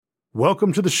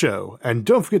Welcome to the show, and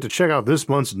don't forget to check out this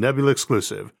month's Nebula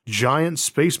exclusive, Giant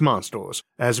Space Monsters,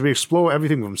 as we explore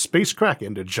everything from space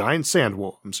kraken to giant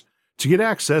sandworms. To get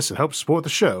access and help support the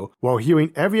show while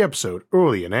hearing every episode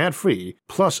early and ad-free,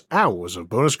 plus hours of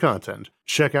bonus content,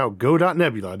 check out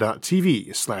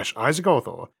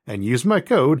go.nebula.tv/IsaacArthur and use my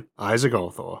code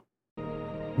IsaacArthur.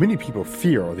 Many people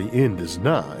fear the end is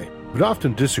nigh, but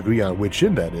often disagree on which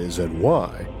end that is and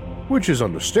why, which is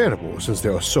understandable since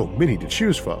there are so many to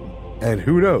choose from. And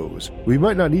who knows, we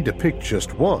might not need to pick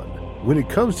just one. When it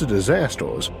comes to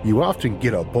disasters, you often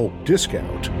get a bulk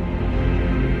discount.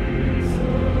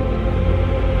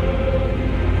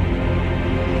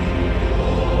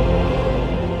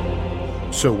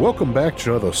 So welcome back to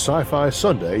another Sci-Fi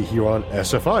Sunday here on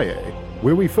SFIA,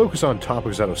 where we focus on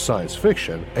topics out of science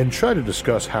fiction and try to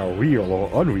discuss how real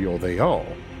or unreal they are,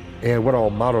 and what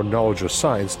our modern knowledge of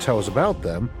science tells about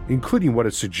them, including what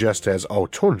it suggests as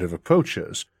alternative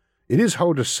approaches. It is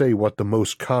hard to say what the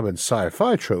most common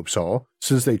sci-fi tropes are,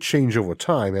 since they change over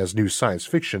time as new science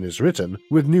fiction is written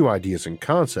with new ideas and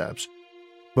concepts.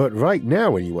 But right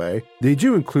now anyway, they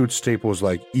do include staples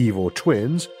like evil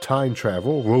twins, time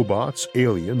travel, robots,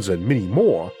 aliens, and many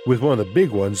more, with one of the big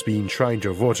ones being trying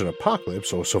to avert an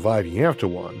apocalypse or surviving after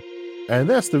one. And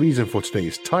that's the reason for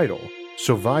today's title,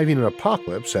 Surviving an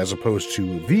Apocalypse as opposed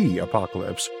to The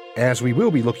Apocalypse, as we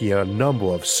will be looking at a number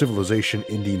of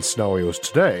civilization-ending scenarios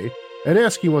today, and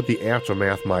asking what the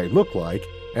aftermath might look like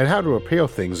and how to repair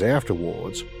things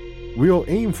afterwards. We'll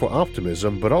aim for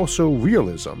optimism but also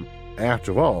realism.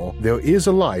 After all, there is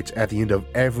a light at the end of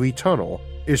every tunnel,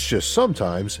 it's just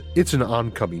sometimes it's an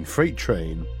oncoming freight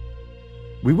train.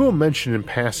 We will mention in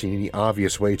passing any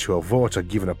obvious way to avert a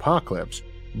given apocalypse,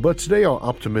 but today our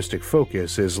optimistic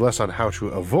focus is less on how to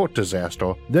avert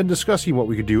disaster than discussing what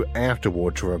we could do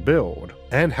afterward to rebuild,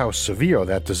 and how severe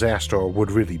that disaster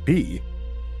would really be.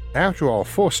 After our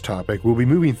first topic, we'll be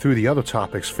moving through the other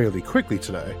topics fairly quickly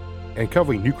today, and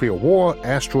covering nuclear war,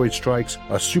 asteroid strikes,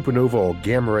 a supernova or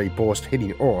gamma ray burst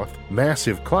hitting Earth,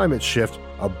 massive climate shift,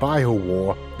 a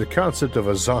bio-war, the concept of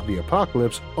a zombie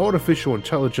apocalypse, artificial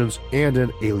intelligence, and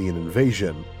an alien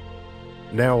invasion.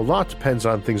 Now, a lot depends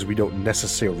on things we don't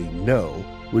necessarily know,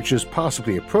 which is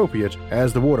possibly appropriate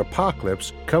as the word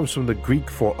apocalypse comes from the Greek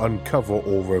for uncover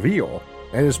or reveal,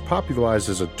 and is popularized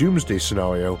as a doomsday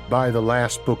scenario by the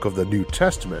last book of the New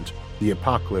Testament, the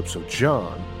Apocalypse of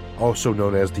John, also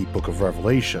known as the Book of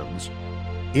Revelations.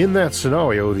 In that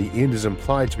scenario, the end is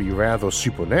implied to be rather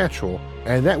supernatural,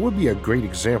 and that would be a great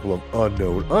example of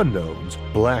unknown unknowns,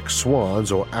 black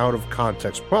swans, or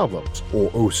out-of-context problems,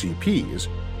 or OCPs,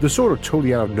 the sort of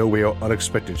totally out of nowhere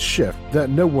unexpected shift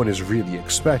that no one is really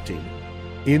expecting.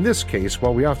 In this case,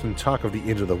 while we often talk of the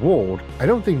end of the world, I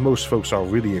don't think most folks are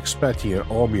really expecting an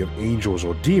army of angels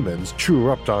or demons to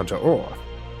erupt onto Earth.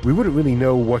 We wouldn't really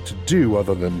know what to do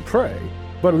other than pray,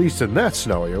 but at least in that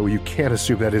scenario, you can't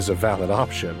assume that is a valid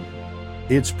option.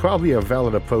 It's probably a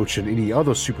valid approach in any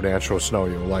other supernatural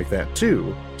scenario like that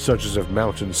too, such as if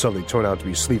mountains suddenly turn out to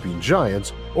be sleeping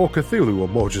giants, or Cthulhu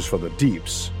emerges from the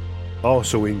deeps.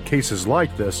 Also, in cases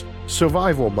like this,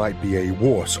 survival might be a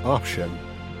worse option,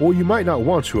 or you might not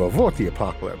want to avert the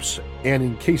apocalypse, and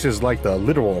in cases like the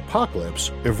literal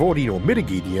apocalypse, averting or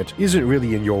mitigating it isn't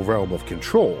really in your realm of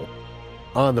control.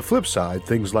 On the flip side,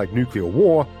 things like nuclear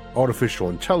war, artificial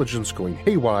intelligence going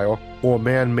haywire, or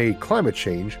man-made climate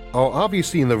change are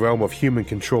obviously in the realm of human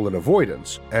control and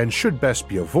avoidance, and should best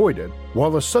be avoided,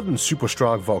 while a sudden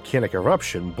super-strong volcanic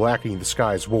eruption blackening the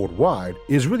skies worldwide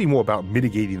is really more about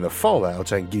mitigating the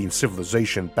fallout and getting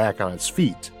civilization back on its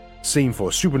feet. Same for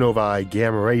supernovae,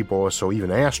 gamma ray bursts, or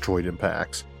even asteroid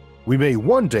impacts. We may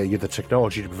one day get the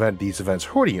technology to prevent these events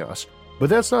hurting us, but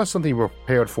that's not something we're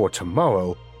prepared for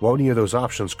tomorrow, while any of those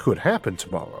options could happen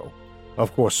tomorrow.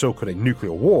 Of course, so could a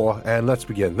nuclear war, and let's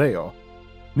begin there.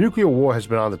 Nuclear war has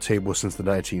been on the table since the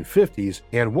 1950s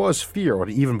and was feared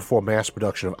even before mass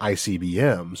production of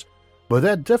ICBMs, but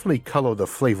that definitely colored the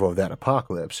flavor of that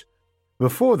apocalypse.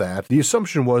 Before that, the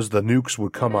assumption was the nukes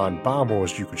would come on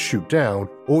bombers you could shoot down,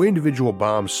 or individual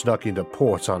bombs snuck into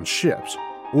ports on ships,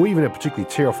 or even a particularly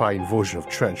terrifying version of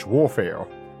trench warfare.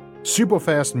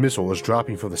 Super-fast missiles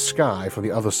dropping from the sky from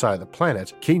the other side of the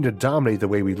planet came to dominate the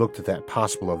way we looked at that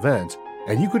possible event,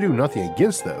 and you could do nothing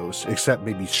against those except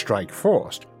maybe strike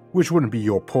first, which wouldn't be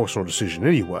your personal decision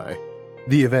anyway.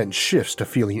 The event shifts to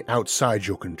feeling outside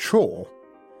your control.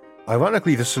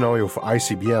 Ironically, the scenario for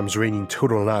ICBMs raining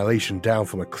total annihilation down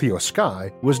from a clear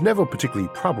sky was never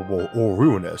particularly probable or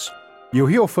ruinous. You'll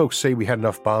hear folks say we had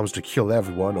enough bombs to kill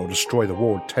everyone or destroy the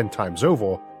world 10 times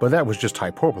over, but that was just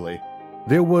hyperbole.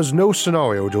 There was no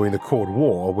scenario during the Cold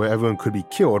War where everyone could be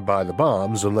killed by the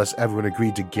bombs unless everyone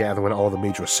agreed to gather in all the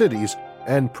major cities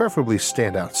and preferably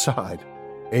stand outside.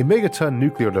 A megaton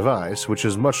nuclear device, which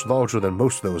is much larger than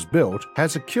most of those built,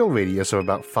 has a kill radius of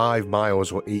about 5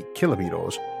 miles or 8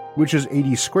 kilometers, which is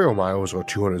 80 square miles or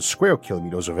 200 square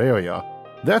kilometers of area.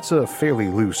 That's a fairly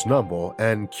loose number,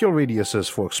 and kill radiuses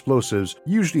for explosives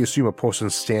usually assume a person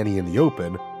standing in the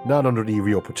open, not under any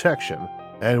real protection,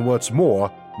 and what's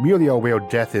more, merely are where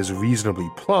death is reasonably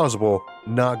plausible,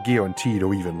 not guaranteed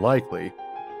or even likely.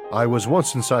 I was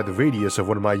once inside the radius of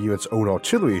one of my unit's own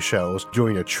artillery shells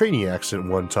during a training accident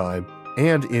one time,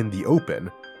 and in the open,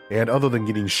 and other than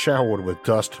getting showered with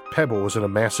dust, pebbles, and a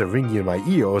massive ringing in my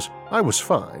ears, I was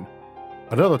fine.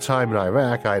 Another time in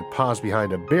Iraq, I had paused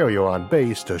behind a barrier on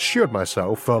base to shield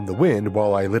myself from the wind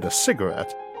while I lit a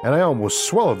cigarette, and I almost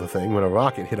swallowed the thing when a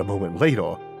rocket hit a moment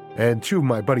later, and 2 of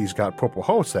my buddies got Purple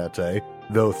Hearts that day,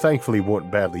 though thankfully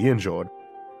weren't badly injured.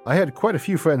 I had quite a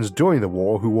few friends during the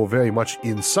war who were very much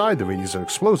inside the radius of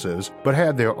explosives, but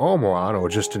had their armor on or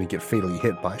just didn't get fatally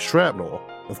hit by shrapnel.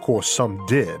 Of course, some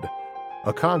did.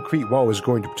 A concrete wall is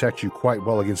going to protect you quite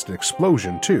well against an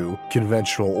explosion too,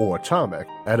 conventional or atomic,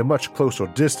 at a much closer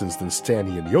distance than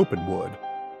standing in the open would.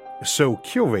 So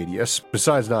kill radius,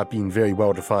 besides not being very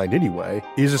well defined anyway,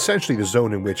 is essentially the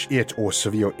zone in which it or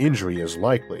severe injury is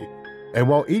likely. And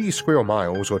while 80 square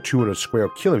miles or 200 square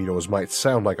kilometers might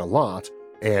sound like a lot,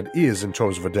 and is in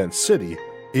terms of a dense city,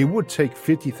 it would take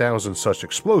 50,000 such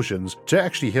explosions to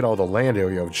actually hit all the land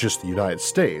area of just the United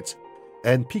States,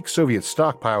 and peak Soviet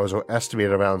stockpiles are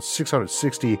estimated around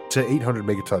 660 to 800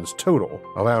 megatons total,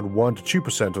 around 1 to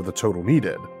 2% of the total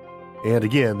needed. And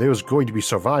again, there's going to be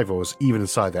survivors even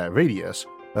inside that radius,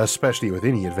 especially with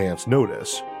any advance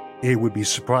notice. It would be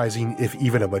surprising if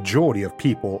even a majority of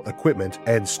people, equipment,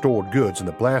 and stored goods in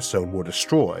the blast zone were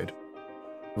destroyed.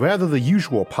 Rather, the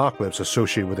usual apocalypse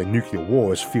associated with a nuclear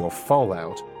war is fear of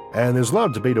fallout, and there's a lot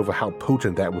of debate over how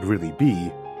potent that would really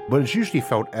be, but it's usually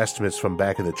felt estimates from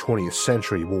back in the 20th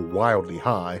century were wildly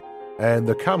high, and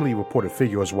the commonly reported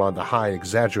figures were on the high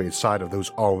exaggerated side of those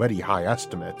already high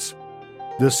estimates.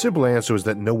 The simple answer is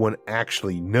that no one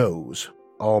actually knows.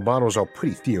 Our models are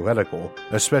pretty theoretical,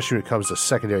 especially when it comes to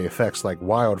secondary effects like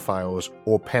wildfires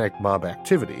or panic mob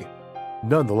activity.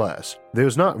 Nonetheless,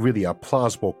 there's not really a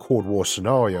plausible Cold War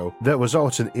scenario that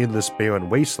results in endless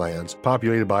barren wastelands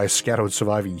populated by scattered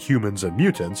surviving humans and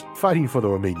mutants fighting for the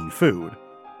remaining food.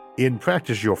 In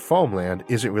practice, your farmland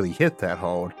isn't really hit that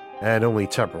hard, and only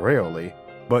temporarily,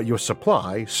 but your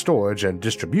supply, storage, and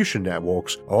distribution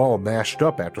networks are all mashed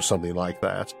up after something like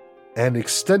that. And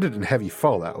extended and heavy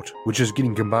fallout, which is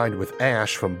getting combined with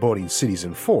ash from burning cities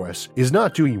and forests, is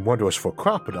not doing wonders for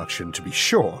crop production to be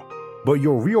sure. But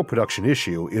your real production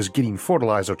issue is getting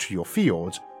fertilizer to your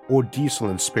fields or diesel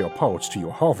and spare parts to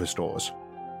your harvesters.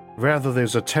 Rather,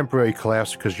 there's a temporary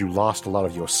collapse because you lost a lot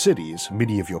of your cities,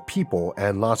 many of your people,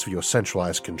 and lots of your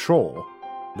centralized control.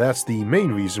 That's the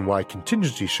main reason why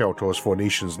contingency shelters for a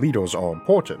nation's leaders are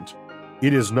important.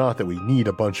 It is not that we need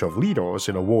a bunch of leaders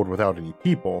in a world without any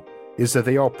people, it's that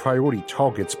they are priority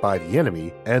targets by the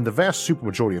enemy, and the vast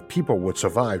supermajority of people would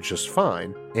survive just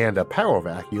fine, and a power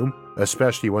vacuum,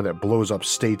 especially one that blows up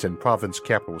state and province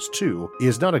capitals too,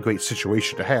 is not a great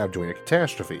situation to have during a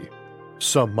catastrophe.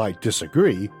 Some might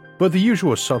disagree, but the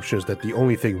usual assumption is that the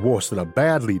only thing worse than a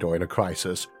bad leader in a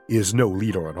crisis is no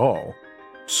leader at all.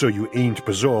 So you aim to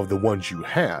preserve the ones you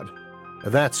had.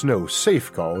 That's no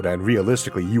safeguard, and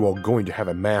realistically you are going to have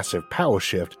a massive power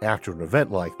shift after an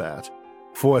event like that.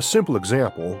 For a simple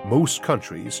example, most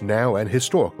countries, now and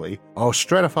historically, are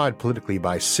stratified politically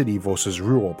by city versus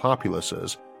rural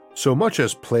populaces. So much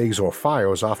as plagues or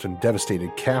fires often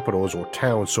devastated capitals or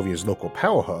towns serving as local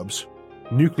power hubs,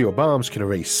 nuclear bombs can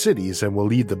erase cities and will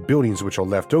leave the buildings which are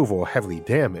left over heavily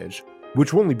damaged,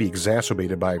 which will only be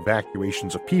exacerbated by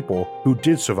evacuations of people who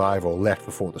did survive or left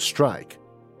before the strike.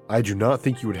 I do not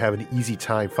think you would have an easy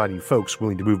time finding folks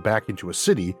willing to move back into a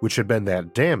city which had been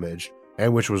that damaged,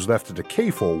 and which was left to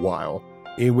decay for a while,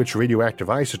 in which radioactive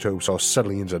isotopes are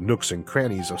settling into nooks and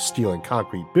crannies of steel and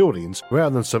concrete buildings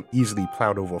rather than some easily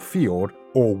plowed over field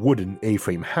or wooden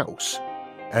A-frame house.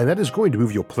 And that is going to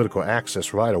move your political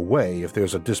axis right away if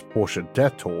there's a disproportionate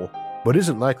death toll, but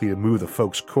isn't likely to move the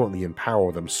folks currently in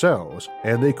power themselves,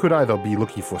 and they could either be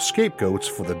looking for scapegoats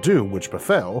for the doom which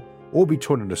befell, or be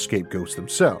turned into scapegoats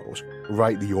themselves,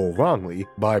 rightly or wrongly,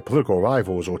 by political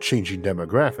rivals or changing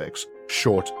demographics,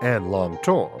 short and long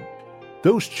term.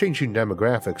 Those changing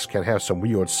demographics can have some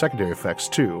weird secondary effects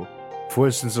too. For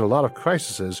instance, in a lot of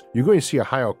crises, you're going to see a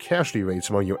higher casualty rates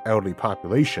among your elderly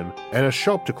population and a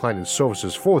sharp decline in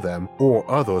services for them or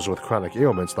others with chronic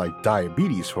ailments like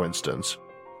diabetes, for instance.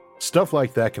 Stuff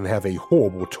like that can have a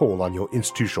horrible toll on your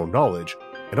institutional knowledge,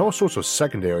 and all sorts of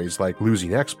secondaries like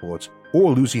losing exports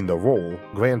or losing the role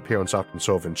grandparents often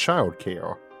serve in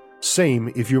childcare.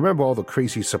 Same if you remember all the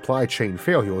crazy supply chain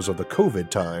failures of the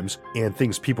COVID times and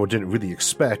things people didn't really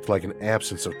expect, like an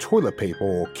absence of toilet paper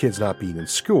or kids not being in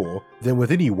school, then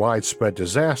with any widespread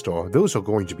disaster, those are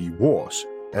going to be worse.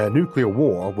 And a nuclear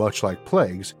war, much like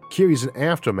plagues, carries an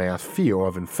aftermath fear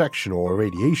of infection or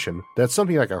irradiation that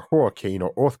something like a hurricane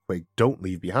or earthquake don't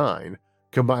leave behind,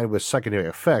 combined with secondary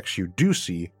effects you do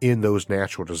see in those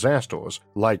natural disasters,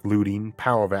 like looting,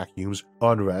 power vacuums,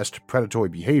 unrest, predatory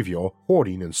behavior,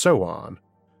 hoarding, and so on.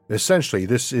 Essentially,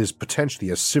 this is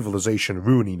potentially a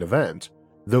civilization-ruining event,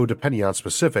 though depending on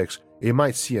specifics, it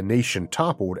might see a nation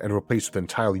toppled and replaced with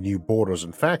entirely new borders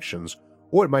and factions,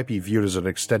 or it might be viewed as an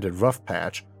extended rough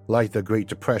patch, like the Great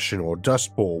Depression or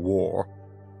Dust Bowl War.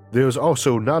 There's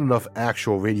also not enough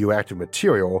actual radioactive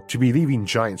material to be leaving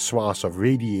giant swaths of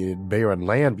radiated barren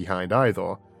land behind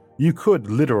either. You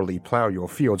could literally plow your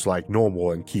fields like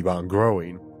normal and keep on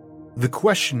growing. The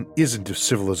question isn't if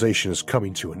civilization is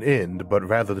coming to an end, but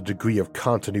rather the degree of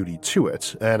continuity to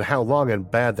it, and how long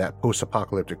and bad that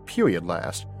post-apocalyptic period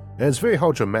lasts, and it's very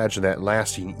hard to imagine that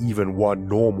lasting even one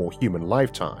normal human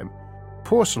lifetime.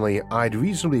 Personally, I'd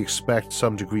reasonably expect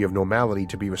some degree of normality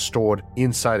to be restored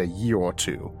inside a year or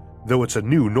two, though it's a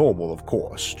new normal, of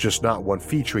course, just not one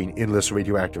featuring endless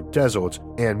radioactive deserts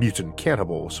and mutant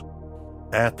cannibals.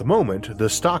 At the moment, the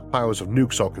stockpiles of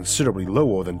nukes are considerably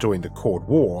lower than during the Cold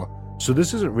War, so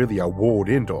this isn't really a world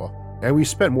ender, and we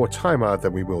spent more time on it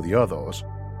than we will the others,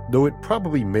 though it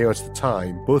probably merits the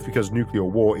time both because nuclear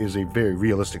war is a very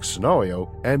realistic scenario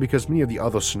and because many of the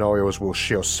other scenarios will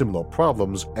share similar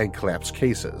problems and collapse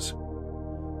cases.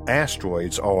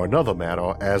 Asteroids are another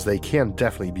matter, as they can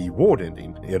definitely be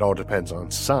world-ending. It all depends on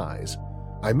size.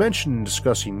 I mentioned in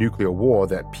discussing nuclear war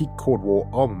that peak Cold War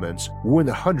armaments were in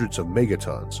the hundreds of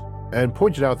megatons, and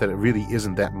pointed out that it really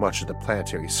isn't that much at the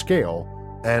planetary scale,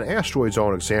 and asteroids are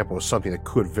an example of something that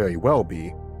could very well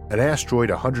be. An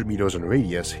asteroid 100 meters in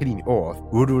radius hitting Earth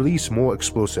would release more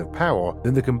explosive power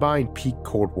than the combined peak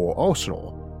Cold War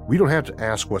arsenal. We don't have to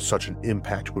ask what such an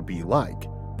impact would be like.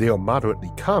 They are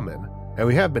moderately common, and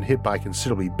we have been hit by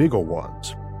considerably bigger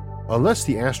ones. Unless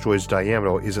the asteroid's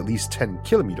diameter is at least 10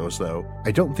 kilometers though,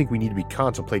 I don't think we need to be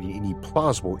contemplating any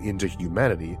plausible end to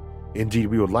humanity. Indeed,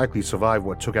 we would likely survive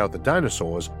what took out the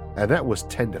dinosaurs, and that was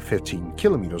 10 to 15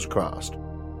 kilometers across.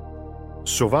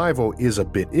 Survival is a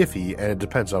bit iffy, and it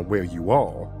depends on where you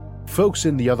are. Folks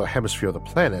in the other hemisphere of the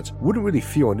planet wouldn't really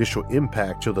feel initial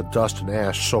impact till the dust and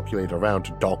ash circulate around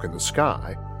to darken the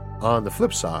sky. On the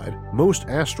flip side, most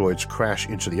asteroids crash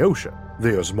into the ocean.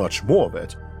 There's much more of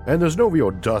it, and there's no real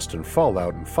dust and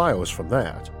fallout and fires from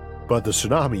that. But the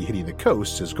tsunami hitting the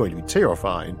coast is going to be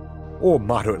terrifying, or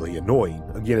moderately annoying.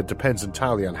 Again, it depends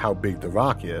entirely on how big the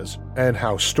rock is, and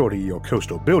how sturdy your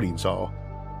coastal buildings are.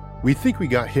 We think we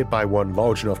got hit by one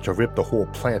large enough to rip the whole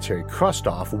planetary crust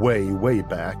off way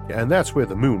back, and that's where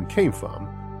the moon came from.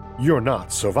 You're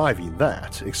not surviving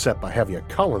that, except by having a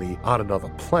colony on another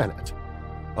planet.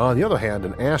 On the other hand,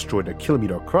 an asteroid a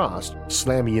kilometer across,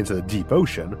 slamming into the deep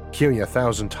ocean, carrying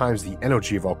 1,000 times the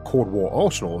energy of our Cold War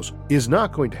arsenals, is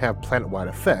not going to have planet-wide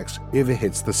effects if it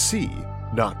hits the sea,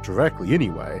 not directly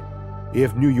anyway.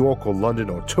 If New York or London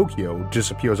or Tokyo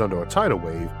disappears under a tidal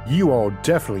wave, you are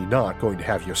definitely not going to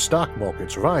have your stock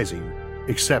markets rising,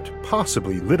 except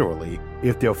possibly literally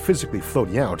if they're physically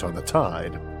floating out on the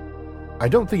tide. I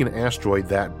don't think an asteroid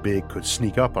that big could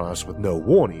sneak up on us with no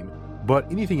warning, but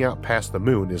anything out past the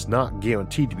moon is not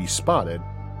guaranteed to be spotted,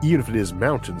 even if it is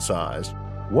mountain-sized.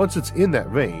 Once it's in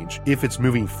that range, if it's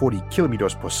moving 40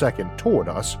 kilometers per second toward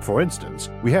us, for instance,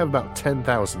 we have about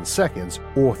 10,000 seconds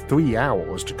or 3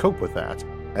 hours to cope with that,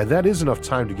 and that is enough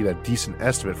time to get a decent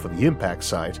estimate for the impact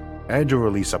site and to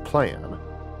release a plan.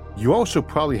 You also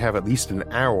probably have at least an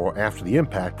hour after the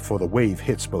impact before the wave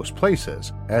hits most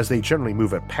places, as they generally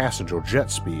move at passenger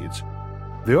jet speeds.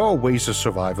 There are ways to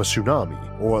survive a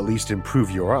tsunami, or at least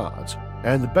improve your odds,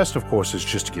 and the best of course is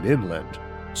just to get inland.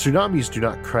 Tsunamis do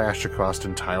not crash across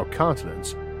entire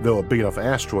continents, though a big enough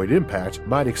asteroid impact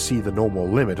might exceed the normal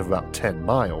limit of about 10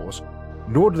 miles,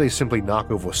 nor do they simply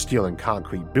knock over steel and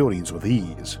concrete buildings with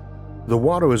ease. The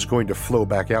water is going to flow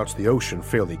back out to the ocean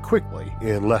fairly quickly,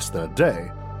 in less than a day,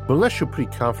 but unless you're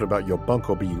pretty confident about your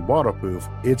bunker being waterproof,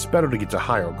 it's better to get to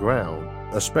higher ground,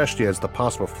 especially as the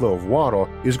possible flow of water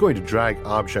is going to drag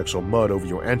objects or mud over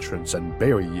your entrance and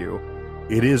bury you.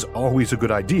 it is always a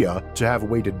good idea to have a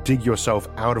way to dig yourself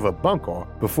out of a bunker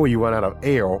before you run out of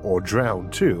air or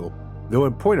drown too, though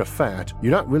in point of fact,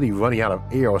 you're not really running out of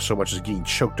air so much as getting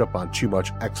choked up on too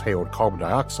much exhaled carbon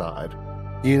dioxide.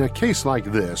 In a case like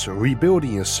this,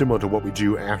 rebuilding is similar to what we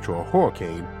do after a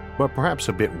hurricane, but perhaps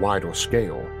a bit wider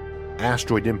scale.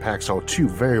 Asteroid impacts are too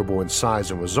variable in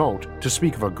size and result to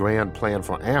speak of a grand plan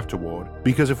for afterward,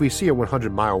 because if we see a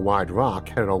 100-mile wide rock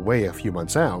headed our way a few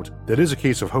months out, that is a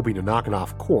case of hoping to knock it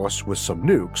off course with some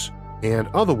nukes, and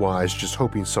otherwise just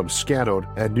hoping some scattered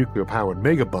and nuclear-powered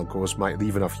megabunkers might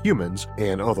leave enough humans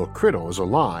and other critters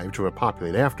alive to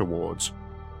repopulate afterwards.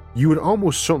 You would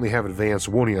almost certainly have advance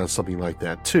warning on something like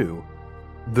that too.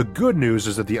 The good news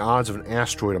is that the odds of an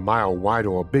asteroid a mile wider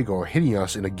or bigger hitting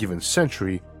us in a given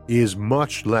century is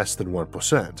much less than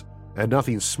 1%, and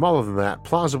nothing smaller than that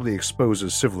plausibly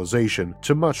exposes civilization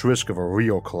to much risk of a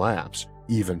real collapse,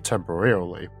 even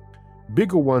temporarily.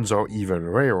 Bigger ones are even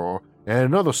rarer, and in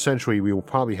another century we will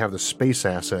probably have the space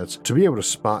assets to be able to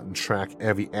spot and track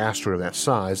every asteroid of that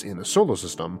size in the solar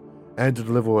system, and to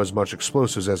deliver as much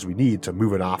explosives as we need to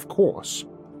move it off course.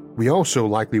 We also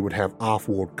likely would have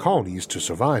off-world colonies to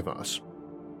survive us.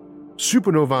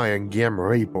 Supernovae and gamma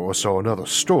ray bursts are another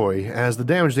story, as the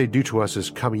damage they do to us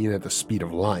is coming in at the speed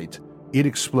of light. It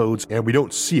explodes and we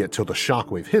don't see it till the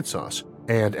shockwave hits us,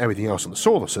 and everything else in the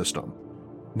solar system.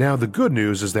 Now the good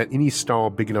news is that any star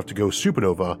big enough to go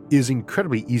supernova is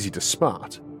incredibly easy to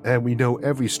spot, and we know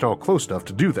every star close enough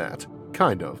to do that,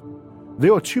 kind of.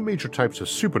 There are two major types of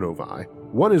supernovae.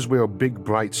 One is where big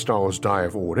bright stars die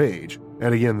of old age,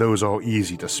 and again those are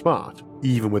easy to spot,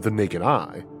 even with the naked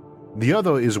eye. The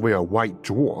other is where a white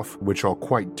dwarf, which are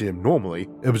quite dim normally,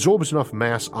 absorbs enough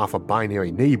mass off a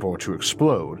binary neighbor to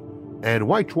explode, and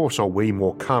white dwarfs are way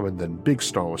more common than big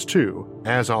stars too,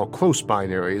 as are close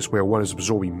binaries where one is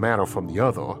absorbing matter from the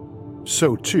other.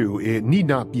 So too, it need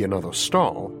not be another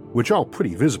star, which are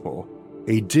pretty visible.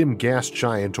 A dim gas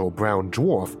giant or brown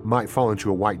dwarf might fall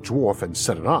into a white dwarf and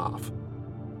set it off.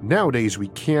 Nowadays we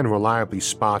can reliably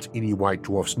spot any white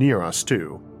dwarfs near us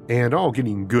too, and are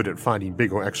getting good at finding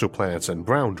bigger exoplanets and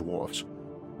brown dwarfs.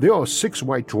 There are 6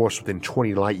 white dwarfs within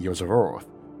 20 light-years of Earth,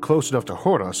 close enough to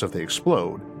hurt us if they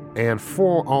explode, and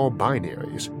 4 are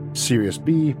binaries: Sirius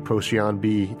B, Procyon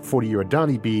B, 40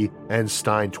 Eridani B, and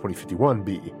Stein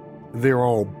 2051b. They're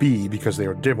all B because they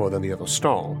are dimmer than the other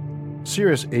star.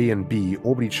 Sirius A and B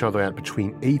orbit each other at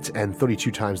between 8 and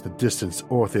 32 times the distance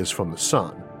Earth is from the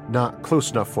Sun, not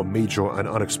close enough for major and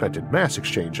unexpected mass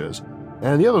exchanges,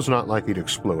 and the others are not likely to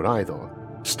explode either.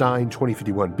 Stein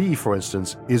 2051b, for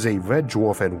instance, is a red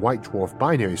dwarf and white dwarf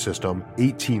binary system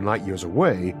 18 light-years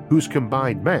away whose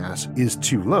combined mass is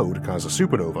too low to cause a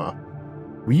supernova.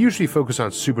 We usually focus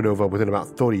on supernova within about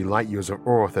 30 light-years of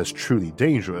Earth as truly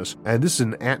dangerous, and this is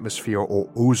an atmosphere or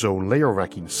ozone layer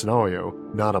wrecking scenario,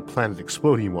 not a planet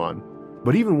exploding one.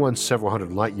 But even one several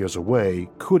hundred light-years away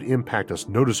could impact us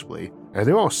noticeably, and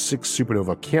there are 6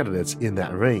 supernova candidates in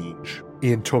that range,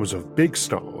 in terms of big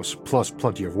stars, plus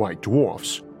plenty of white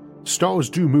dwarfs. Stars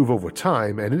do move over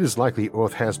time, and it is likely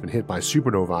Earth has been hit by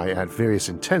supernovae at various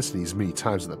intensities many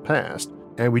times in the past,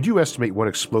 and we do estimate one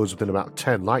explodes within about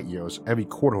 10 light-years every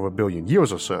 250 million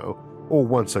years or so, or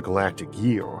once a galactic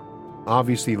year.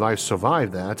 Obviously life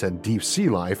survived that, and deep sea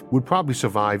life would probably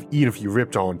survive even if you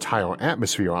ripped our entire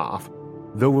atmosphere off,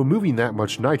 though removing that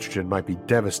much nitrogen might be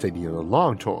devastating in the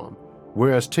long term,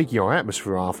 whereas taking our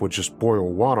atmosphere off would just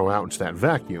boil water out into that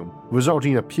vacuum,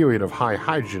 resulting in a period of high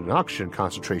hydrogen and oxygen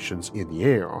concentrations in the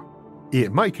air.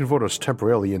 It might convert us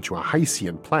temporarily into a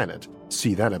Hycean planet,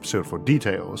 see that episode for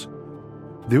details.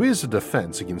 There is a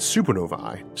defense against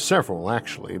supernovae, several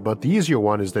actually, but the easier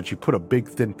one is that you put a big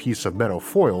thin piece of metal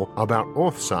foil about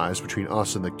Earth size between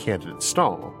us and the candidate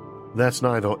star. That's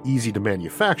neither easy to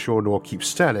manufacture nor keep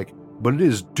static, but it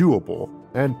is doable,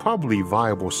 and probably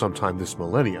viable sometime this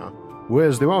millennia,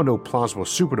 whereas there are no plausible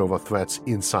supernova threats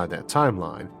inside that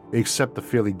timeline, except the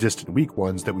fairly distant weak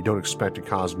ones that we don't expect to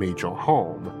cause major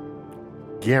harm.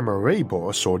 Gamma ray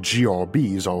bursts, or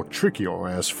GRBs, are trickier,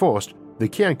 as first, they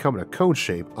can come in a cone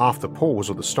shape off the poles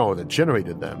of the star that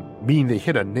generated them, meaning they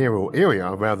hit a narrow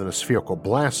area rather than a spherical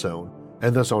blast zone,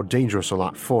 and thus are dangerous a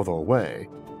lot further away.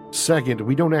 Second,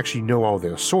 we don't actually know all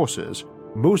their sources.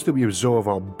 Most that we observe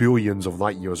are billions of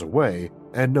light years away,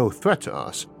 and no threat to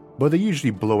us, but they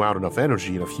usually blow out enough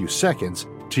energy in a few seconds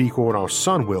to equal what our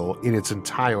Sun will in its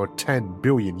entire 10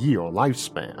 billion year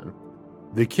lifespan.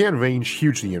 They can range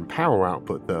hugely in power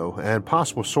output though, and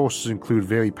possible sources include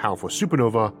very powerful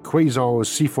supernova, quasars,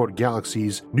 Seyfert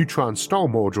galaxies, neutron star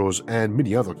mergers, and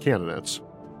many other candidates.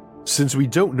 Since we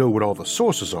don't know what all the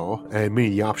sources are, and many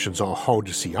of the options are hard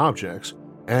to see objects,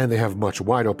 and they have much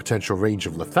wider potential range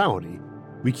of lethality.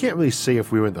 We can't really say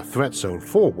if we were in the threat zone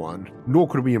for one, nor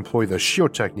could we employ the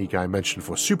shield technique I mentioned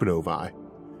for supernovae.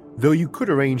 Though you could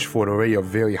arrange for an array of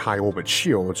very high-orbit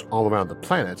shields all around the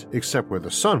planet, except where the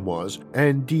sun was, and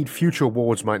indeed future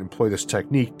worlds might employ this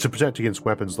technique to protect against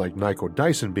weapons like Nyko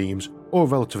Dyson beams or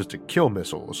relativistic kill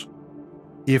missiles.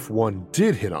 If one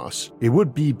did hit us, it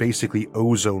would be basically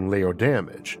ozone layer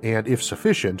damage, and if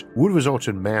sufficient, would result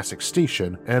in mass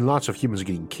extinction and lots of humans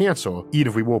getting cancer, even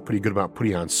if we were pretty good about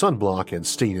putting on sunblock and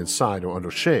staying inside or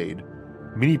under shade.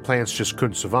 Many plants just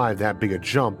couldn't survive that big a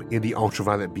jump in the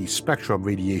ultraviolet B spectrum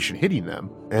radiation hitting them,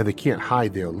 and they can't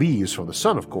hide their leaves from the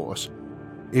sun, of course.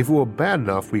 If it were bad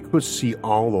enough, we could see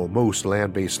all or most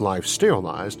land-based life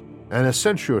sterilized, and a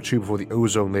century or two before the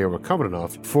ozone layer recovered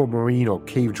enough for marine or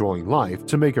cave-dwelling life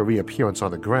to make a reappearance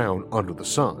on the ground under the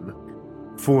sun.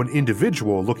 For an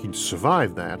individual looking to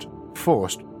survive that,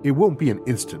 first, it won't be an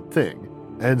instant thing,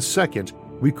 and second,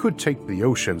 we could take to the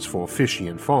oceans for fishing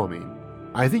and farming.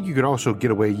 I think you could also get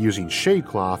away using shade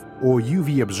cloth or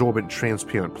UV-absorbent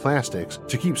transparent plastics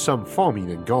to keep some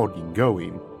farming and gardening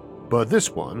going. But this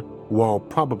one, while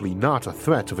probably not a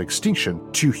threat of extinction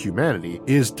to humanity,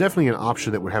 is definitely an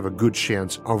option that would have a good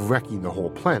chance of wrecking the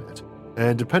whole planet,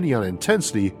 and depending on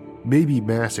intensity, maybe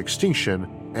mass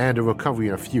extinction and a recovery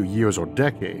in a few years or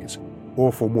decades,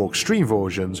 or for more extreme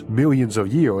versions, millions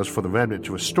of years for the remnant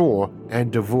to restore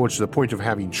and diverge to the point of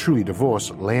having truly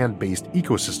diverse land-based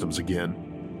ecosystems again.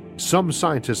 Some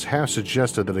scientists have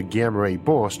suggested that a gamma-ray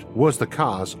burst was the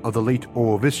cause of the late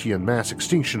Ordovician mass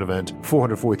extinction event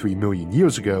 443 million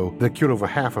years ago that killed over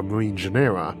half of marine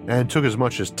genera and took as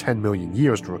much as 10 million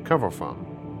years to recover from.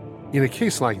 In a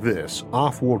case like this,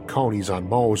 off-world colonies on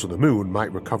Mars or the Moon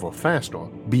might recover faster,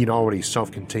 being already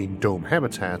self-contained dome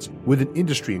habitats with an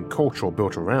industry and culture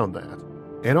built around that.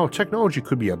 And our technology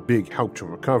could be a big help to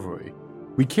recovery.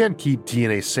 We can't keep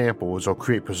DNA samples or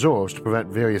create preserves to prevent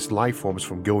various life forms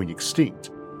from going extinct.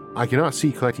 I cannot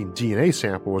see collecting DNA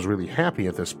samples really happening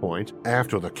at this point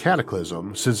after the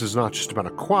cataclysm, since it's not just about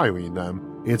acquiring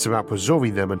them, it's about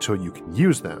preserving them until you can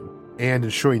use them, and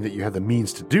ensuring that you have the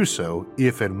means to do so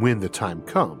if and when the time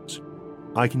comes.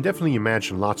 I can definitely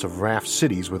imagine lots of raft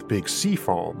cities with big sea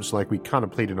farms like we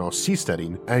contemplate in our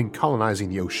seasteading and colonizing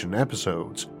the ocean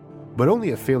episodes, but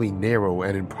only a fairly narrow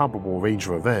and improbable range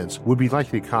of events would be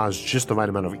likely to cause just the right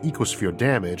amount of ecosphere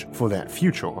damage for that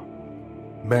future.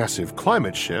 Massive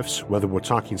climate shifts, whether we're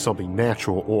talking something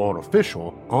natural or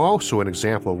artificial, are also an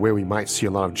example of where we might see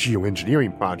a lot of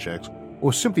geoengineering projects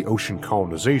or simply ocean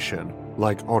colonization,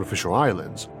 like artificial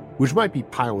islands, which might be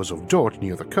piles of dirt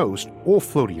near the coast or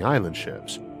floating island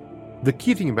ships. The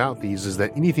key thing about these is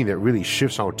that anything that really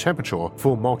shifts our temperature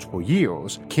for multiple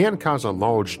years can cause a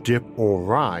large dip or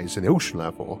rise in the ocean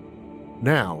level.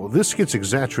 Now, this gets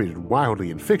exaggerated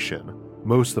wildly in fiction.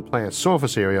 Most of the planet's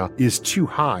surface area is too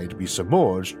high to be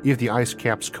submerged if the ice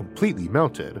caps completely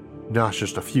melted, not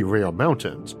just a few rare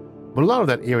mountains. But a lot of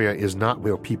that area is not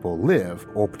where people live,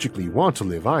 or particularly want to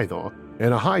live either,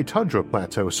 and a high tundra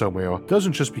plateau somewhere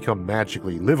doesn't just become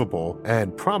magically livable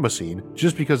and promising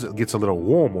just because it gets a little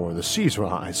warmer and the seas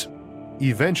rise.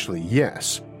 Eventually,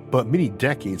 yes, but many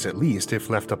decades at least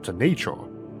if left up to nature.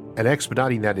 And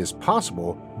expediting that is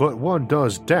possible, but one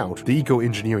does doubt the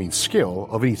eco-engineering skill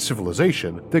of any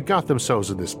civilization that got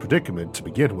themselves in this predicament to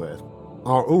begin with.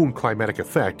 Our own climatic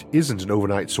effect isn't an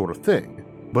overnight sort of thing,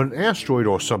 but an asteroid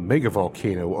or some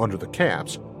megavolcano under the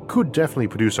caps could definitely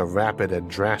produce a rapid and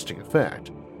drastic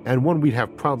effect, and one we'd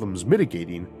have problems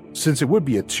mitigating since it would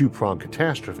be a two-pronged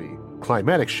catastrophe,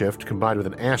 climatic shift combined with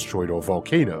an asteroid or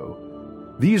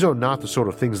volcano. These are not the sort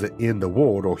of things that end the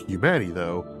world or humanity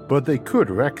though, but they could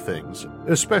wreck things,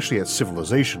 especially at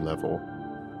civilization level.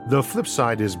 The flip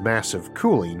side is massive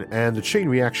cooling and the chain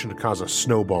reaction to cause a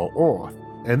snowball Earth,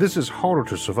 and this is harder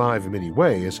to survive in many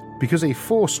ways because a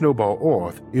full snowball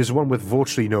Earth is one with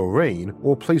virtually no rain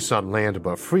or place on land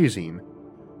above freezing.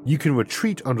 You can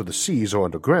retreat under the seas or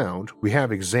underground, we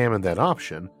have examined that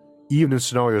option, even in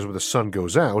scenarios where the sun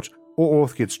goes out or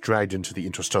Earth gets dragged into the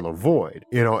interstellar void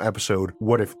in our episode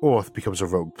What If Earth Becomes a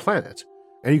Rogue Planet,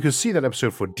 and you can see that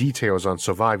episode for details on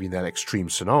surviving that extreme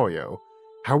scenario.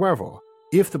 However,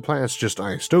 if the planet's just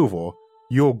iced over,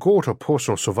 your goal to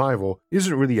personal survival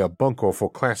isn't really a bunker for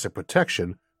classic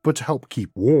protection, but to help keep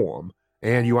warm,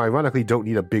 and you ironically don't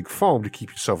need a big farm to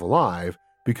keep yourself alive,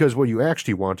 because what you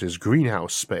actually want is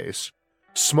greenhouse space.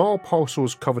 Small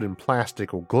parcels covered in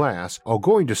plastic or glass are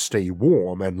going to stay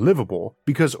warm and livable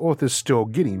because Earth is still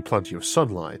getting plenty of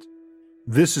sunlight.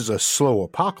 This is a slow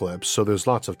apocalypse, so there's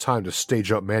lots of time to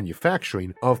stage up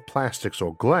manufacturing of plastics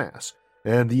or glass,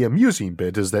 And the amusing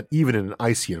bit is that even in an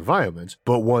icy environment,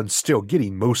 but one still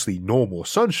getting mostly normal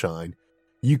sunshine,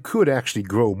 you could actually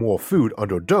grow more food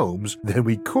under domes than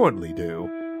we currently do.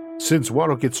 Since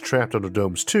water gets trapped under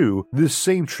domes too, this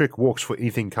same trick works for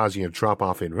anything causing a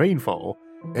drop-off in rainfall,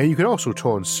 and you can also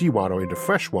turn seawater into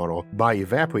freshwater by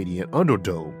evaporating it under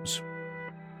domes.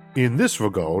 In this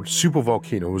regard,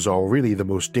 supervolcanoes are really the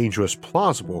most dangerous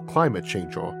plausible climate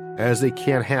changer, as they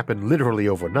can happen literally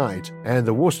overnight, and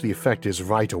the worst of the effect is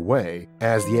right away,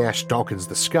 as the ash darkens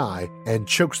the sky and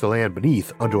chokes the land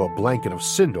beneath under a blanket of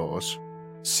cinders.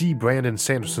 See Brandon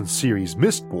Sanderson's series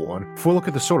Mistborn for a look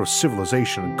at the sort of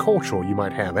civilization and culture you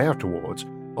might have afterwards,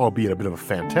 albeit a bit of a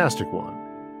fantastic one.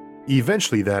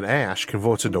 Eventually that ash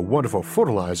converts into wonderful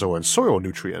fertilizer and soil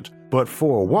nutrient, but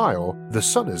for a while, the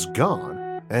sun is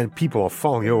gone, and people are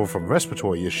falling over from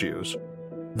respiratory issues.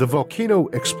 The Volcano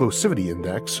Explosivity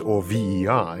Index, or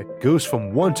VEI, goes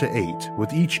from 1 to 8,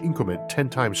 with each increment 10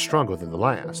 times stronger than the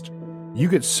last. You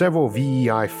get several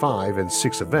VEI 5 and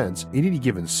 6 events in any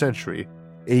given century.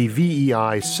 A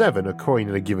VEI 7 occurring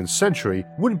in a given century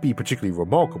wouldn't be particularly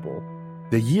remarkable.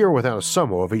 The year without a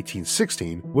summer of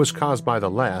 1816 was caused by the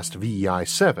last VEI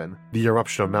 7, the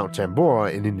eruption of Mount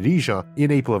Tambora in Indonesia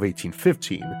in April of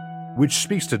 1815, which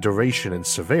speaks to duration and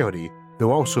severity,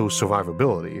 though also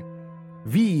survivability.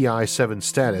 VEI 7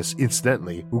 status,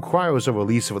 incidentally, requires a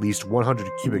release of at least 100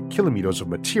 cubic kilometers of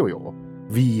material.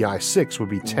 VEI 6 would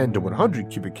be 10 to 100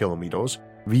 cubic kilometers,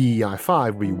 VEI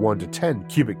 5 would be 1 to 10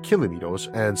 cubic kilometers,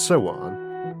 and so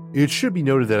on. It should be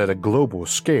noted that at a global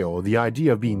scale, the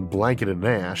idea of being blanketed in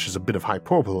ash is a bit of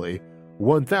hyperbole.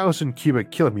 1,000 cubic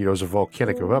kilometers of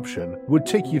volcanic eruption would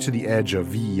take you to the edge of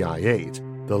VEI 8,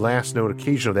 the last known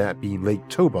occasion of that being Lake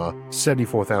Toba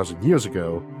 74,000 years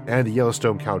ago, and the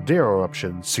Yellowstone caldera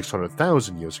eruption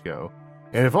 600,000 years ago.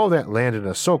 And if all that landed in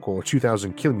a circle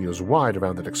 2,000 kilometers wide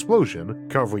around that explosion,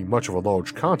 covering much of a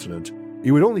large continent,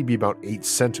 it would only be about 8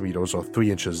 centimeters or 3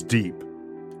 inches deep.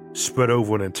 Spread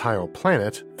over an entire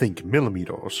planet, think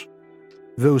millimeters.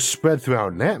 Those spread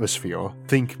throughout an atmosphere,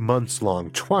 think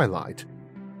months-long twilight.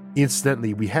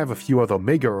 Incidentally, we have a few other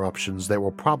mega eruptions that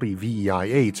were probably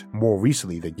VEI 8 more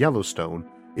recently than Yellowstone.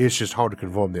 It's just hard to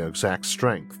confirm their exact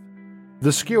strength.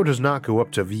 The scale does not go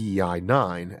up to VEI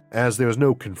 9, as there is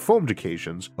no confirmed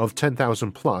occasions of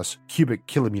 10,000 plus cubic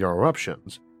kilometer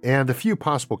eruptions, and the few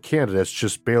possible candidates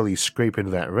just barely scrape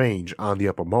into that range on the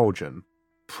upper margin.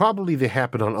 Probably they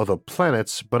happen on other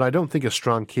planets, but I don't think a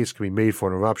strong case can be made for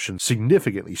an eruption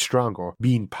significantly stronger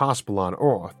being possible on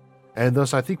Earth, and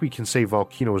thus I think we can say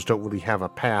volcanoes don't really have a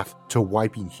path to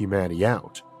wiping humanity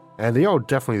out, and they are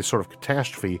definitely the sort of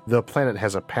catastrophe the planet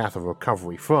has a path of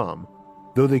recovery from,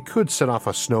 though they could set off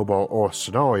a snowball Earth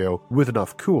scenario with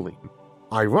enough cooling.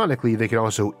 Ironically, they can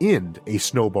also end a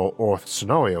snowball Earth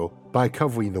scenario by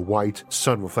covering the white,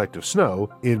 sun-reflective snow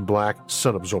in black,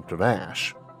 sun-absorptive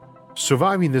ash.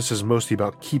 Surviving this is mostly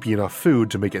about keeping enough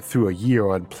food to make it through a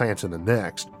year and plant in the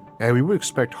next, and we would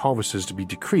expect harvests to be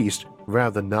decreased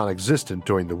rather than non-existent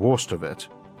during the worst of it.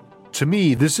 To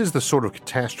me, this is the sort of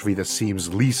catastrophe that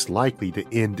seems least likely to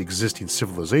end existing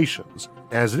civilizations,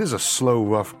 as it is a slow,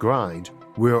 rough grind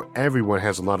where everyone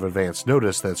has a lot of advance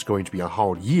notice that it's going to be a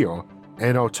hard year,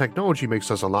 and our technology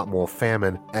makes us a lot more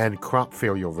famine and crop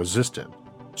failure resistant.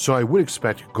 So I would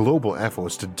expect global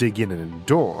efforts to dig in and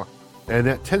endure, and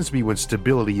that tends to be when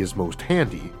stability is most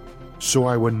handy. So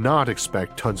I would not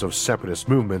expect tons of separatist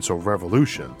movements or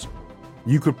revolutions.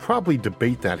 You could probably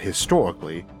debate that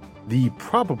historically. The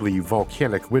probably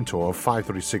volcanic winter of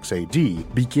 536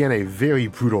 AD began a very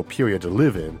brutal period to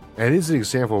live in, and is an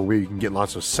example where you can get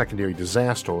lots of secondary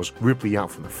disasters rippling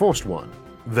out from the first one.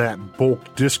 That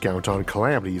bulk discount on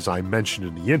calamities I mentioned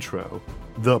in the intro.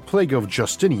 The plague of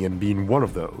Justinian being one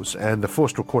of those, and the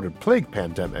first recorded plague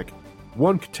pandemic.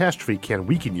 One catastrophe can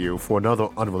weaken you for another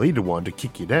unrelated one to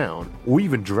kick you down, or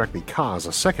even directly cause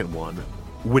a second one.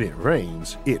 When it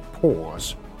rains, it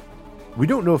pours. We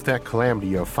don't know if that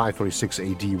calamity of 536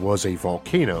 AD was a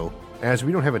volcano, as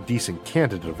we don't have a decent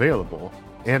candidate available,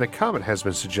 and a comet has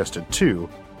been suggested too,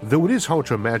 though it is hard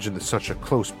to imagine that such a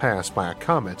close pass by a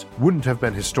comet wouldn't have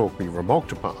been historically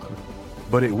remarked upon.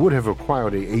 But it would have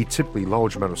required an atypically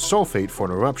large amount of sulfate for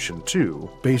an eruption too,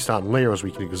 based on layers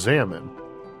we can examine.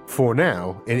 For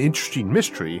now, an interesting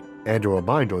mystery, and a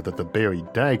reminder that the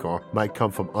buried dagger might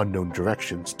come from unknown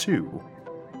directions too.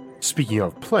 Speaking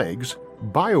of plagues,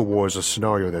 Biowar is a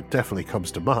scenario that definitely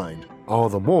comes to mind, all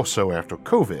the more so after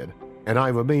COVID, and I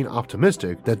remain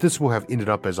optimistic that this will have ended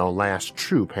up as our last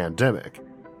true pandemic.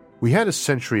 We had a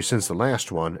century since the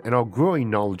last one, and our growing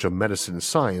knowledge of medicine and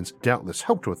science doubtless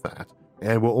helped with that,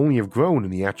 and will only have grown in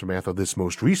the aftermath of this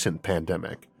most recent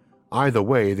pandemic. Either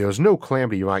way, there's no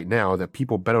calamity right now that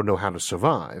people better know how to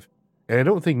survive, and I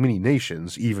don't think many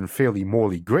nations, even fairly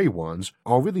morally gray ones,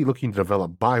 are really looking to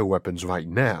develop bioweapons right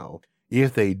now.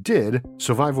 If they did,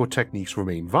 survival techniques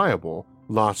remain viable,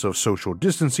 lots of social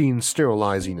distancing,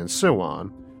 sterilizing, and so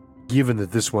on. Given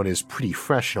that this one is pretty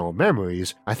fresh in our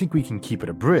memories, I think we can keep it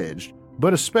abridged,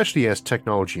 but especially as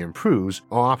technology improves,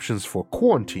 our options for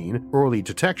quarantine, early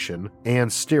detection,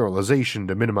 and sterilization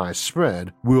to minimize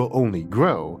spread will only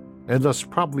grow, and thus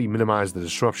probably minimize the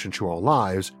disruption to our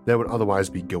lives that would otherwise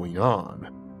be going on.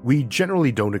 We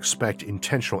generally don't expect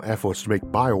intentional efforts to make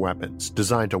bioweapons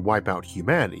designed to wipe out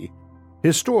humanity.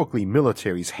 Historically,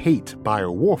 militaries hate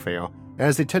biowarfare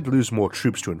as they tend to lose more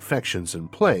troops to infections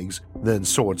and plagues than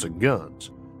swords and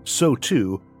guns. So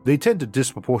too, they tend to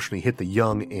disproportionately hit the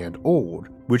young and old,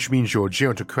 which means your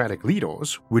gerontocratic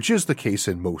leaders, which is the case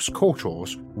in most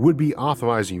cultures, would be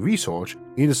authorizing research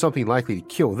into something likely to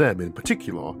kill them in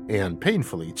particular, and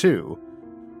painfully too.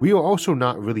 We are also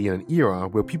not really in an era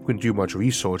where people can do much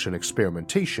research and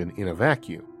experimentation in a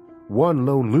vacuum. One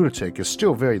lone lunatic is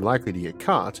still very likely to get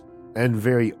caught, and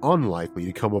very unlikely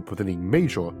to come up with anything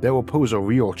major that will pose a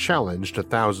real challenge to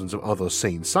thousands of other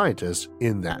sane scientists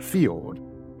in that field.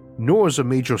 Nor is a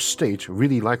major state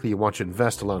really likely to want to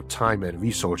invest a lot of time and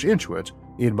research into it,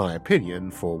 in my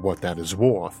opinion, for what that is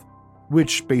worth.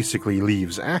 Which basically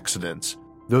leaves accidents,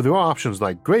 though there are options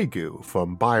like Grey Goo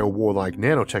from bio-war-like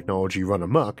nanotechnology run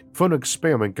amok from an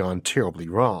experiment gone terribly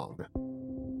wrong.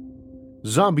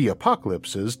 Zombie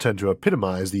apocalypses tend to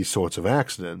epitomize these sorts of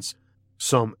accidents.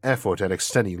 Some effort at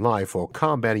extending life or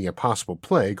combating a possible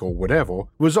plague or whatever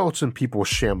results in people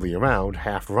shambling around,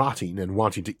 half-rotting and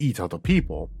wanting to eat other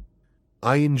people.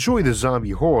 I enjoy the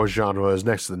zombie horror genre as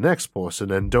next to the next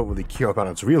person and don't really care about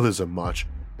its realism much,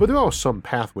 but there are some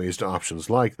pathways to options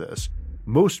like this.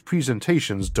 Most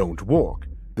presentations don't work.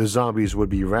 The zombies would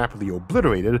be rapidly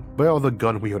obliterated by all the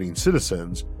gun-wielding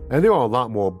citizens, and there are a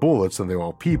lot more bullets than there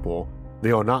are people.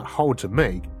 They are not hard to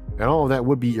make, and all of that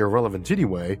would be irrelevant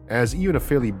anyway, as even a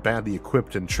fairly badly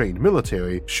equipped and trained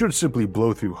military should simply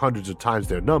blow through hundreds of times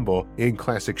their number in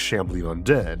classic shambling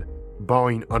undead,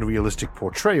 barring unrealistic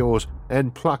portrayals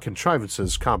and plot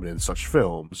contrivances common in such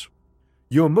films.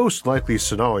 Your most likely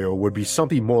scenario would be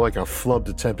something more like a flubbed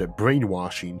attempt at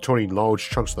brainwashing, turning large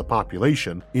chunks of the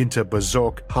population into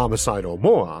berserk, homicidal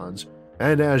morons,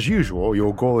 and as usual,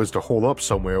 your goal is to hole up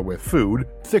somewhere with food,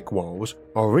 thick walls,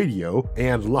 a radio,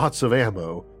 and lots of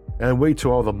ammo, and wait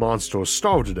till all the monsters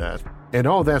starve to death, and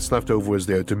all that's left over is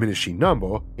their diminishing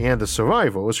number, and the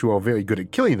survivors who are very good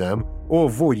at killing them or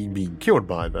avoiding being killed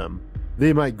by them.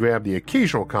 They might grab the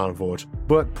occasional convert,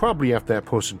 but probably after that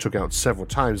person took out several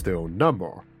times their own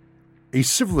number. A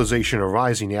civilization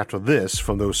arising after this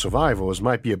from those survivors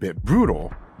might be a bit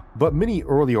brutal, but many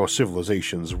earlier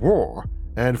civilizations were,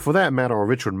 and for that matter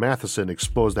Richard Matheson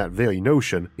explores that very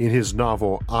notion in his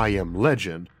novel I Am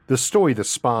Legend, the story that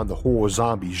spawned the horror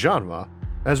zombie genre,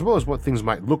 as well as what things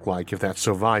might look like if that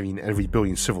surviving and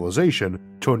rebuilding civilization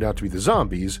turned out to be the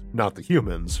zombies, not the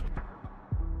humans.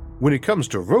 When it comes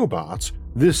to robots,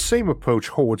 this same approach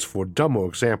holds for dumber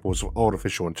examples of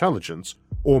artificial intelligence,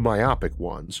 or myopic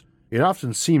ones. It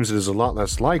often seems it is a lot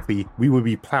less likely we would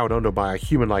be plowed under by a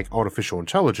human-like artificial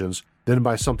intelligence than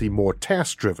by something more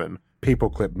task-driven,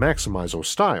 paperclip maximizer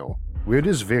style, where it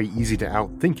is very easy to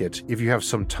outthink it if you have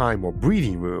some time or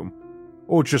breathing room,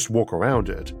 or just walk around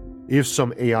it. If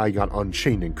some AI got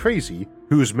unchained and crazy,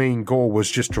 whose main goal was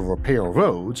just to repair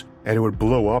roads, and it would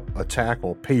blow up, attack,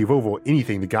 or pave over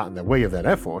anything that got in the way of that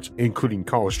effort, including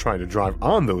cars trying to drive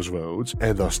on those roads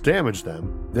and thus damage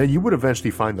them, then you would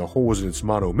eventually find the holes in its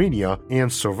monomania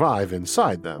and survive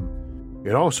inside them.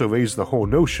 It also raised the whole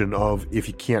notion of if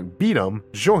you can't beat them,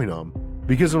 join them,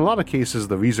 because in a lot of cases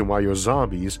the reason why your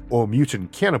zombies or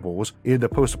mutant cannibals in the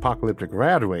post-apocalyptic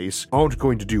rat race aren't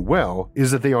going to do well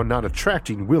is that they are not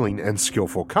attracting willing and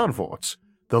skillful converts.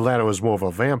 The latter is more of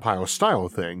a vampire-style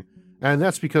thing, and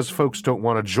that's because folks don't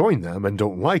want to join them and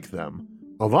don't like them.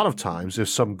 A lot of times, if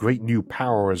some great new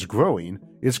power is growing,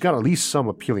 it's got at least some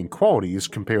appealing qualities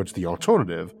compared to the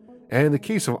alternative, and in the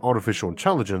case of artificial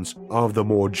intelligence of the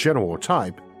more general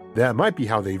type, that might be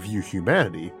how they view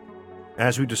humanity.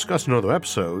 As we discussed in other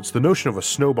episodes, the notion of a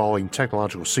snowballing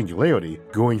technological singularity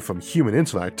going from human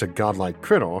intellect to godlike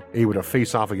critter able to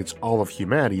face off against all of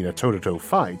humanity in a toe-to-toe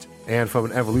fight, and from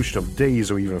an evolution of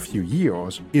days or even a few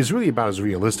years, is really about as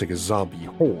realistic as zombie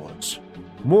hordes.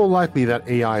 More likely that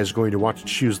AI is going to want to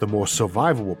choose the more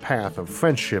survivable path of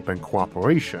friendship and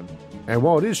cooperation, and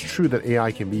while it is true that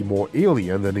AI can be more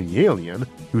alien than any alien,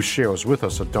 who shares with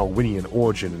us a Darwinian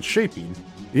origin and shaping,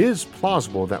 it is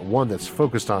plausible that one that's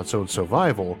focused on its own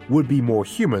survival would be more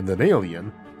human than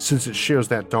alien, since it shares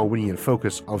that Darwinian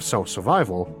focus of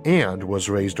self-survival and was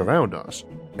raised around us,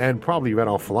 and probably read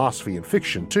our philosophy and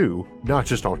fiction too, not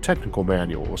just our technical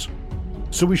manuals.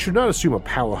 So we should not assume a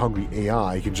power-hungry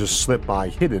AI can just slip by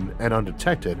hidden and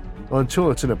undetected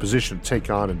until it's in a position to take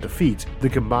on and defeat the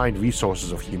combined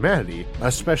resources of humanity,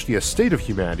 especially a state of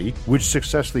humanity which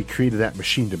successfully created that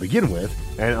machine to begin with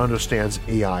and understands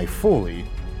AI fully.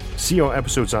 See our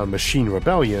episodes on machine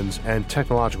rebellions and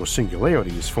technological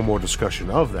singularities for more discussion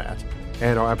of that,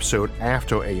 and our episode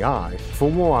After AI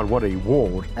for more on what a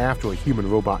world after a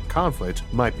human-robot conflict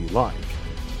might be like.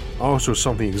 Also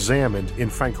something examined in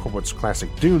Frank Herbert's classic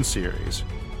Dune series.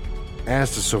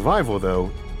 As to survival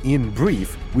though, in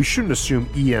brief, we shouldn't assume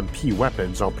EMP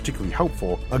weapons are particularly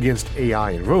helpful against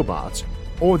AI and robots,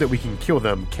 or that we can kill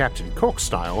them Captain Cook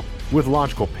style with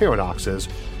logical paradoxes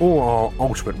or our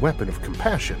ultimate weapon of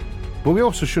compassion, but we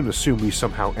also shouldn't assume we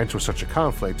somehow enter such a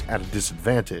conflict at a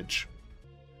disadvantage.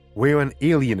 Where an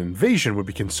alien invasion would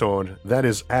be concerned, that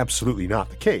is absolutely not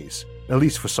the case, at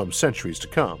least for some centuries to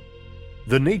come.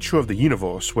 The nature of the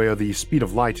universe, where the speed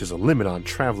of light is a limit on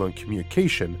travel and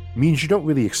communication, means you don't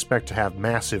really expect to have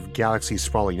massive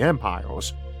galaxy-sprawling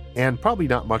empires, and probably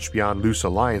not much beyond loose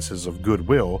alliances of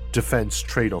goodwill, defense,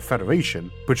 trade, or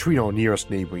federation between our nearest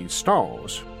neighboring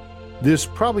stars. This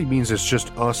probably means it's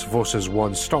just us versus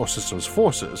one star system's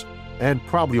forces, and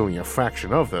probably only a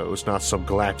fraction of those, not some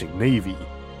galactic navy.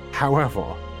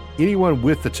 However, anyone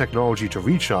with the technology to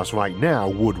reach us right now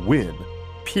would win,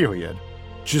 period.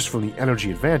 Just from the energy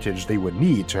advantage they would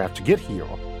need to have to get here,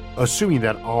 assuming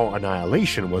that our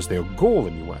annihilation was their goal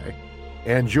anyway,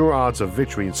 and your odds of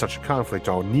victory in such a conflict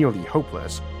are nearly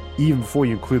hopeless, even before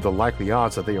you include the likely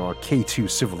odds that they are a K2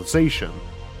 civilization,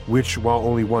 which, while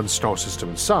only one star system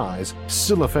in size,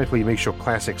 still effectively makes your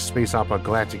classic space opera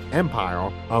galactic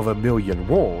empire of a million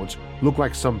worlds look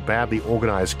like some badly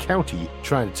organized county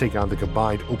trying to take on the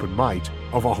combined open might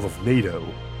of all of NATO.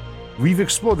 We've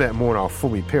explored that more in our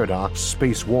Fermi Paradox,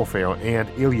 Space Warfare, and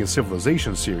Alien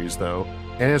Civilization series though,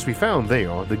 and as we found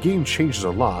there, the game changes a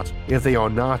lot if they are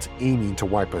not aiming to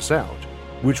wipe us out,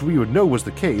 which we would know was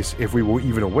the case if we were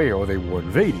even aware they were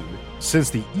invading, since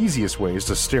the easiest ways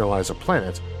to sterilize a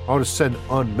planet are to send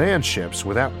unmanned ships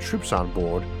without troops on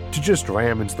board to just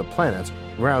ram into the planet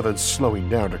rather than slowing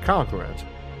down to conquer it,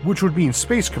 which would mean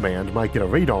Space Command might get a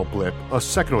radar blip a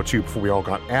second or two before we all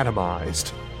got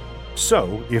atomized.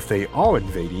 So, if they are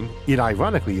invading, it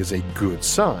ironically is a good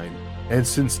sign, and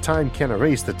since time can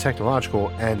erase the technological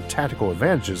and tactical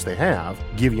advantages they have,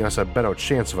 giving us a better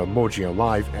chance of emerging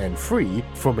alive and free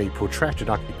from a protracted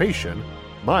occupation,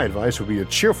 my advice would be to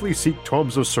cheerfully seek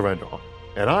terms of surrender,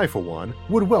 and I, for one,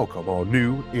 would welcome our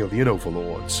new alien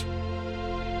overlords.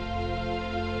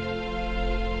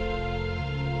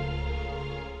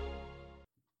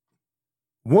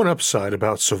 One upside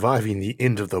about surviving the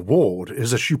end of the world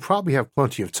is that you probably have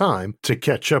plenty of time to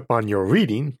catch up on your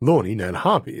reading, learning, and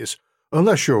hobbies,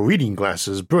 unless your reading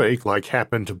glasses break like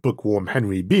happened to bookworm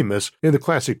Henry Bemis in the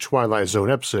classic Twilight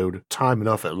Zone episode Time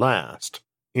Enough at Last.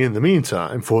 In the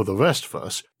meantime, for the rest of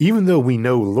us, even though we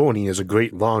know learning is a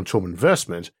great long-term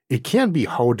investment, it can be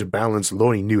hard to balance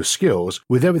learning new skills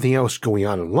with everything else going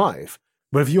on in life.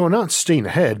 But if you are not staying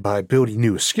ahead by building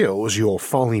new skills, you're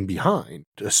falling behind,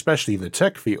 especially in the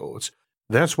tech fields.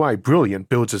 That's why Brilliant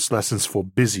builds its lessons for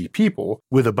busy people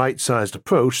with a bite-sized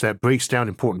approach that breaks down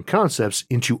important concepts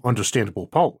into understandable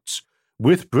parts.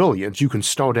 With Brilliant, you can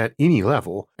start at any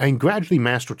level and gradually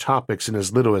master topics in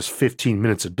as little as 15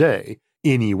 minutes a day,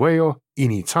 anywhere,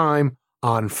 anytime,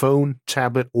 on phone,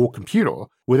 tablet, or computer,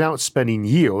 without spending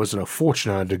years and a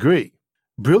fortune on a degree.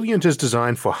 Brilliant is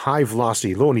designed for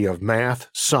high-velocity learning of math,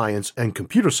 science, and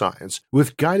computer science,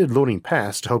 with guided learning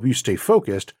paths to help you stay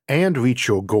focused and reach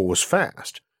your goals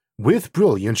fast. With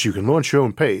Brilliant, you can launch your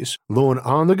own pace, learn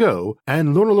on the go,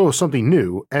 and learn a little something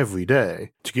new every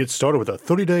day. To get started with a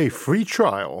 30-day free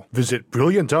trial, visit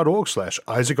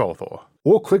brilliant.org/Isaac Arthur,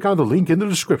 or click on the link in the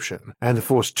description, and the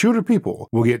first 200 people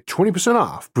will get 20%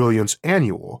 off Brilliant's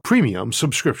annual premium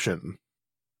subscription.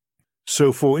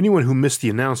 So for anyone who missed the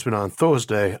announcement on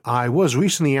Thursday, I was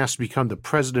recently asked to become the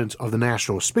president of the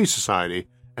National Space Society,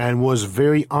 and was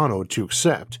very honored to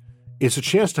accept. It's a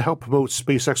chance to help promote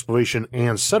space exploration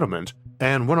and settlement,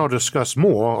 and one I'll discuss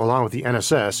more along with the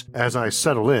NSS as I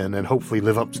settle in and hopefully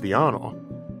live up to the honor.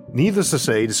 Needless to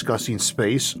say, discussing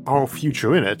space, our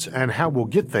future in it, and how we'll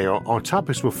get there are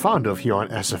topics we're fond of here on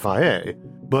SFIA,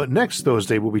 but next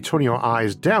Thursday we'll be turning our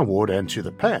eyes downward and to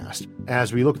the past,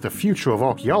 as we look at the future of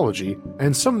archaeology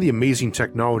and some of the amazing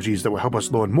technologies that will help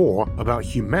us learn more about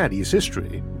humanity's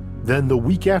history. Then the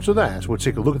week after that, we'll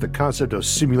take a look at the concept of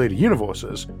simulated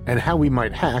universes and how we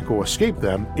might hack or escape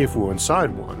them if we're inside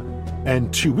one.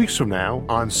 And 2 weeks from now,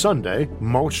 on Sunday,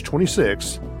 March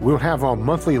 26th, we'll have our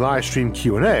monthly live stream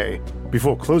Q&A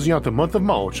before closing out the month of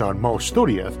March on March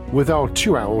 30th with our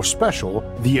 2-hour special,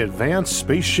 The Advanced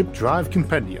Spaceship Drive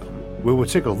Compendium, where we'll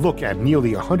take a look at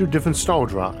nearly 100 different star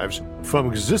drives, from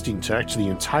existing tech to the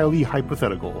entirely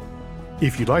hypothetical.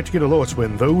 If you'd like to get alerts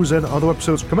when those and other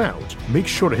episodes come out, make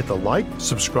sure to hit the like,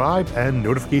 subscribe, and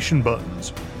notification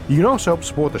buttons. You can also help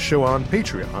support the show on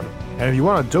Patreon, and if you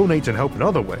want to donate and help in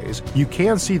other ways, you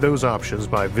can see those options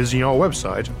by visiting our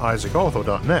website,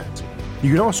 isaacarthur.net.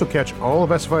 You can also catch all of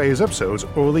SFIA's episodes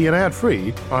early and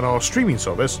ad-free on our streaming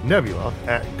service, Nebula,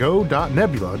 at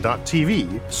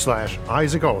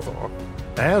go.nebula.tv/IsaacArthur.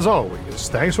 As always,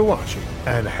 thanks for watching,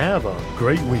 and have a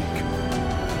great week.